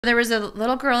There was a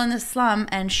little girl in the slum,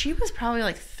 and she was probably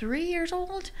like 3 years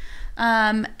old.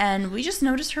 And we just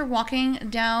noticed her walking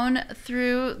down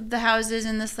through the houses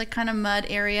in this like kind of mud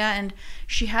area, and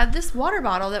she had this water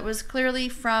bottle that was clearly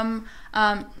from,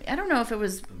 I don't know if it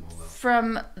was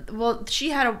from, well,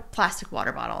 she had a plastic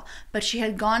water bottle, but she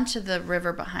had gone to the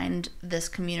river behind this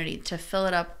community to fill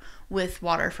it up with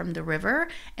water from the river,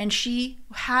 and she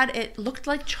had, it looked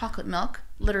like chocolate milk.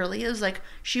 Literally, it was like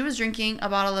she was drinking a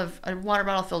water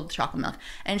bottle filled with chocolate milk,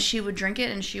 and she would drink it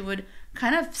and she would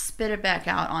kind of spit it back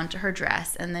out onto her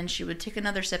dress, and then she would take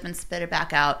another sip and spit it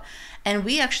back out. And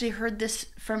we actually heard this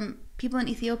from people in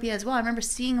Ethiopia as well. I remember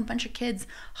seeing a bunch of kids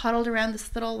huddled around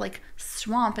this little like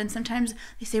swamp, and sometimes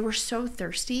they say we're so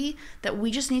thirsty that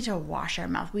we just need to wash our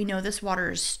mouth. We know this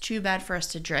water is too bad for us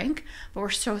to drink, but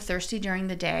we're so thirsty during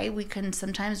the day, we can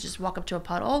sometimes just walk up to a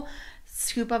puddle,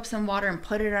 scoop up some water and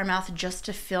put it in our mouth just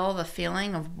to feel the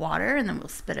feeling of water, and then we'll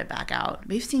spit it back out.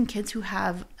 We've seen kids who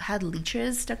have had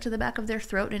leeches stuck to the back of their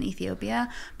throat in Ethiopia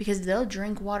because they'll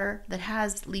drink water that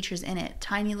has leeches in it,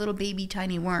 tiny little baby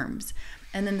tiny worms,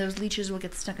 and then those leeches will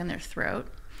get stuck in their throat.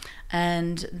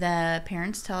 And the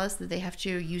parents tell us that they have to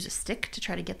use a stick to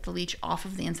try to get the leech off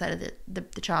of the inside of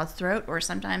the child's throat, or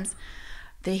sometimes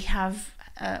they have,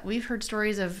 we've heard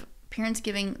stories of parents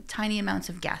giving tiny amounts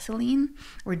of gasoline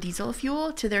or diesel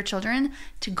fuel to their children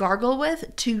to gargle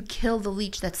with to kill the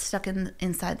leech that's stuck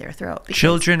inside their throat.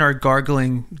 Children are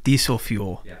gargling diesel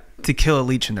fuel to kill a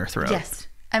leech in their throat. Yes.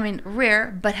 I mean,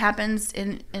 rare, but happens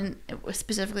in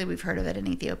specifically, we've heard of it in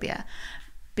Ethiopia,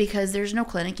 because there's no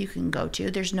clinic you can go to.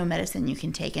 There's no medicine you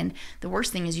can take. And the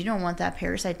worst thing is you don't want that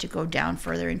parasite to go down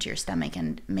further into your stomach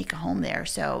and make a home there.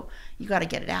 So you got to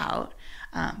get it out.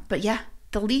 But yeah,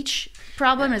 the leech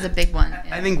problem is a big one.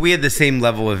 I think we had the same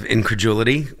level of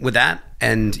incredulity with that.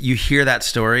 And you hear that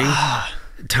story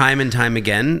time and time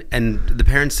again. And the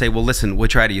parents say, well, listen, we'll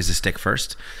try to use a stick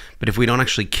first. But if we don't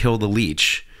actually kill the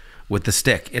leech with the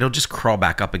stick, it'll just crawl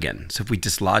back up again. So if we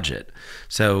dislodge it.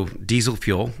 So diesel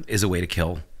fuel is a way to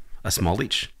kill a small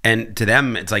leech. And to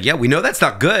them, it's like, yeah, we know that's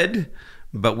not good,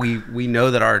 but we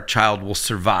know that our child will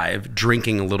survive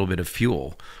drinking a little bit of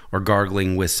fuel or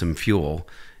gargling with some fuel.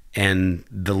 And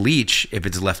the leech, if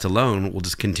it's left alone, will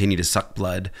just continue to suck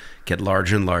blood, get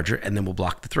larger and larger, and then will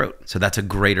block the throat. So that's a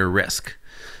greater risk.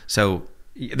 So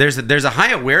there's a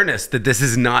high awareness that this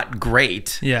is not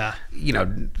great. Yeah. You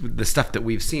know, the stuff that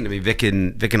we've seen. I mean, Vic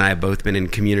and I have both been in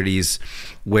communities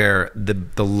where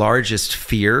the largest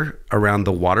fear around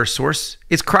the water source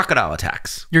is crocodile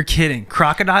attacks. You're kidding.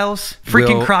 Crocodiles?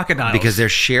 Freaking crocodiles. Because they're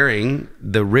sharing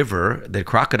the river that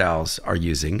crocodiles are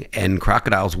using, and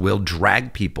crocodiles will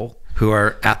drag people who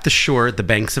are at the shore, at the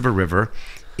banks of a river,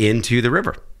 into the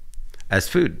river as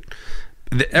food.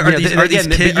 Are these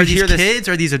kids?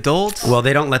 Are these adults? Well,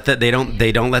 they don't let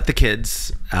the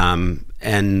kids.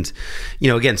 And you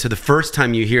know, again, so the first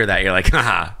time you hear that, you're like,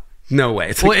 haha, no way.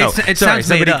 It's like, it sounds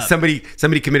made up.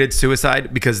 Somebody committed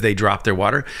suicide because they dropped their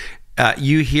water.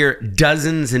 You hear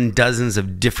dozens and dozens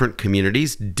of different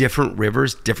communities, different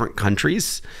rivers, different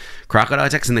countries, crocodile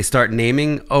attacks, and they start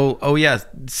naming, oh yeah,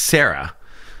 Sarah,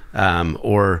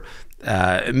 or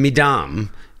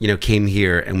Midam, you know, came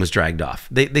here and was dragged off.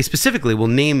 They specifically will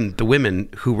name the women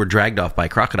who were dragged off by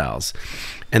crocodiles.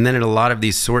 And then in a lot of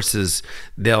these sources,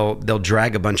 they'll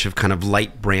drag a bunch of kind of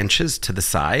light branches to the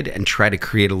side and try to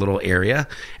create a little area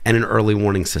and an early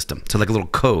warning system. So like a little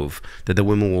cove that the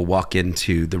women will walk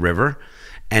into the river.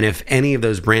 And if any of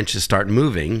those branches start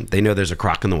moving, they know there's a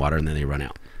croc in the water, and then they run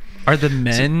out. Are the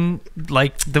men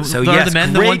yes, the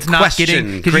men the ones not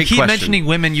getting? Because you keep mentioning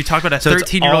women. You talk about a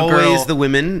 13-year-old girl. It's always the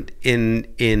women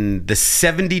in the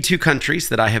 72 countries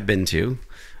that I have been to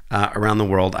around the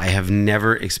world. I have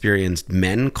never experienced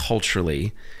men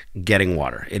culturally getting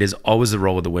water. It is always the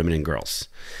role of the women and girls.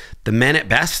 The men at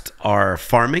best are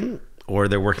farming, or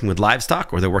they're working with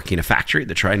livestock, or they're working in a factory.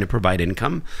 They're trying to provide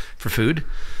income for food.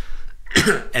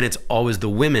 And it's always the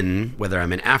women, whether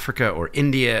I'm in Africa or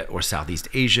India or Southeast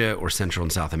Asia or Central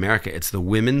and South America, it's the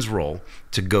women's role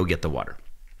to go get the water.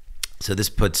 So this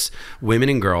puts women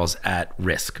and girls at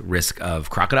risk of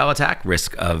crocodile attack,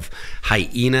 risk of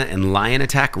hyena and lion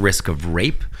attack, risk of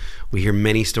rape. We hear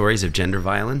many stories of gender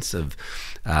violence, of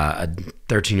a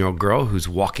 13-year-old girl who's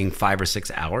walking 5 or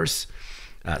 6 hours,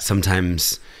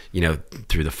 sometimes, you know,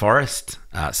 through the forest,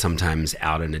 sometimes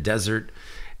out in a desert,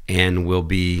 and will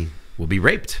be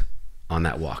raped on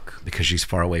that walk because she's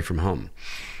far away from home.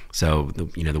 So,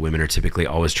 you know, the women are typically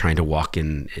always trying to walk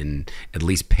in at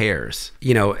least pairs.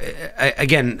 You know,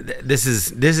 again, this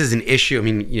is an issue. I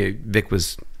mean, you know, Vic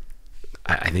was,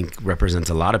 I think, represents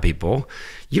a lot of people.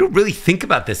 You don't really think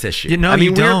about this issue. You know, I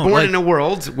mean, we we're don't. born in a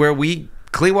world where we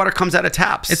Clean water comes out of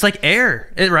taps. It's like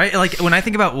air, right? Like when I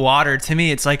think about water, to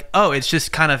me, it's like, oh, it's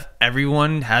just kind of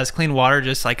everyone has clean water,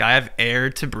 just like I have air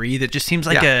to breathe. It just seems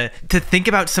like to think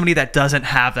about somebody that doesn't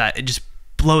have that, it just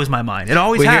blows my mind. It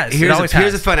always has.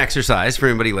 Here's a fun exercise for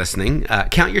anybody listening.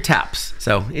 Count your taps.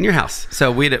 So in your house.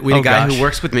 So we had a guy who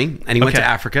works with me, and he went to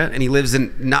Africa, and he lives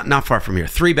in not far from here,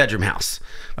 3-bedroom house.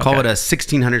 Call it a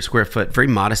 1,600 square foot, very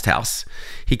modest house.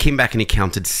 He came back and he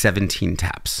counted 17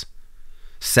 taps.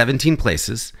 17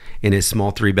 places in his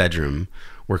small 3-bedroom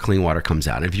where clean water comes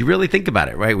out. And if you really think about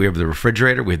it, right? We have the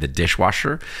refrigerator, we have the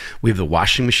dishwasher, we have the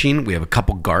washing machine, we have a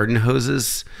couple garden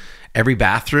hoses. Every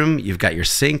bathroom, you've got your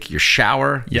sink, your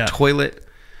shower, your toilet.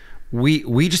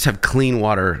 We just have clean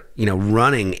water,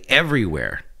 running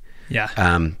everywhere.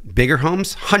 Yeah. Bigger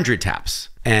homes, 100 taps.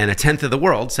 And a tenth of the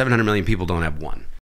world, 700 million people, don't have one.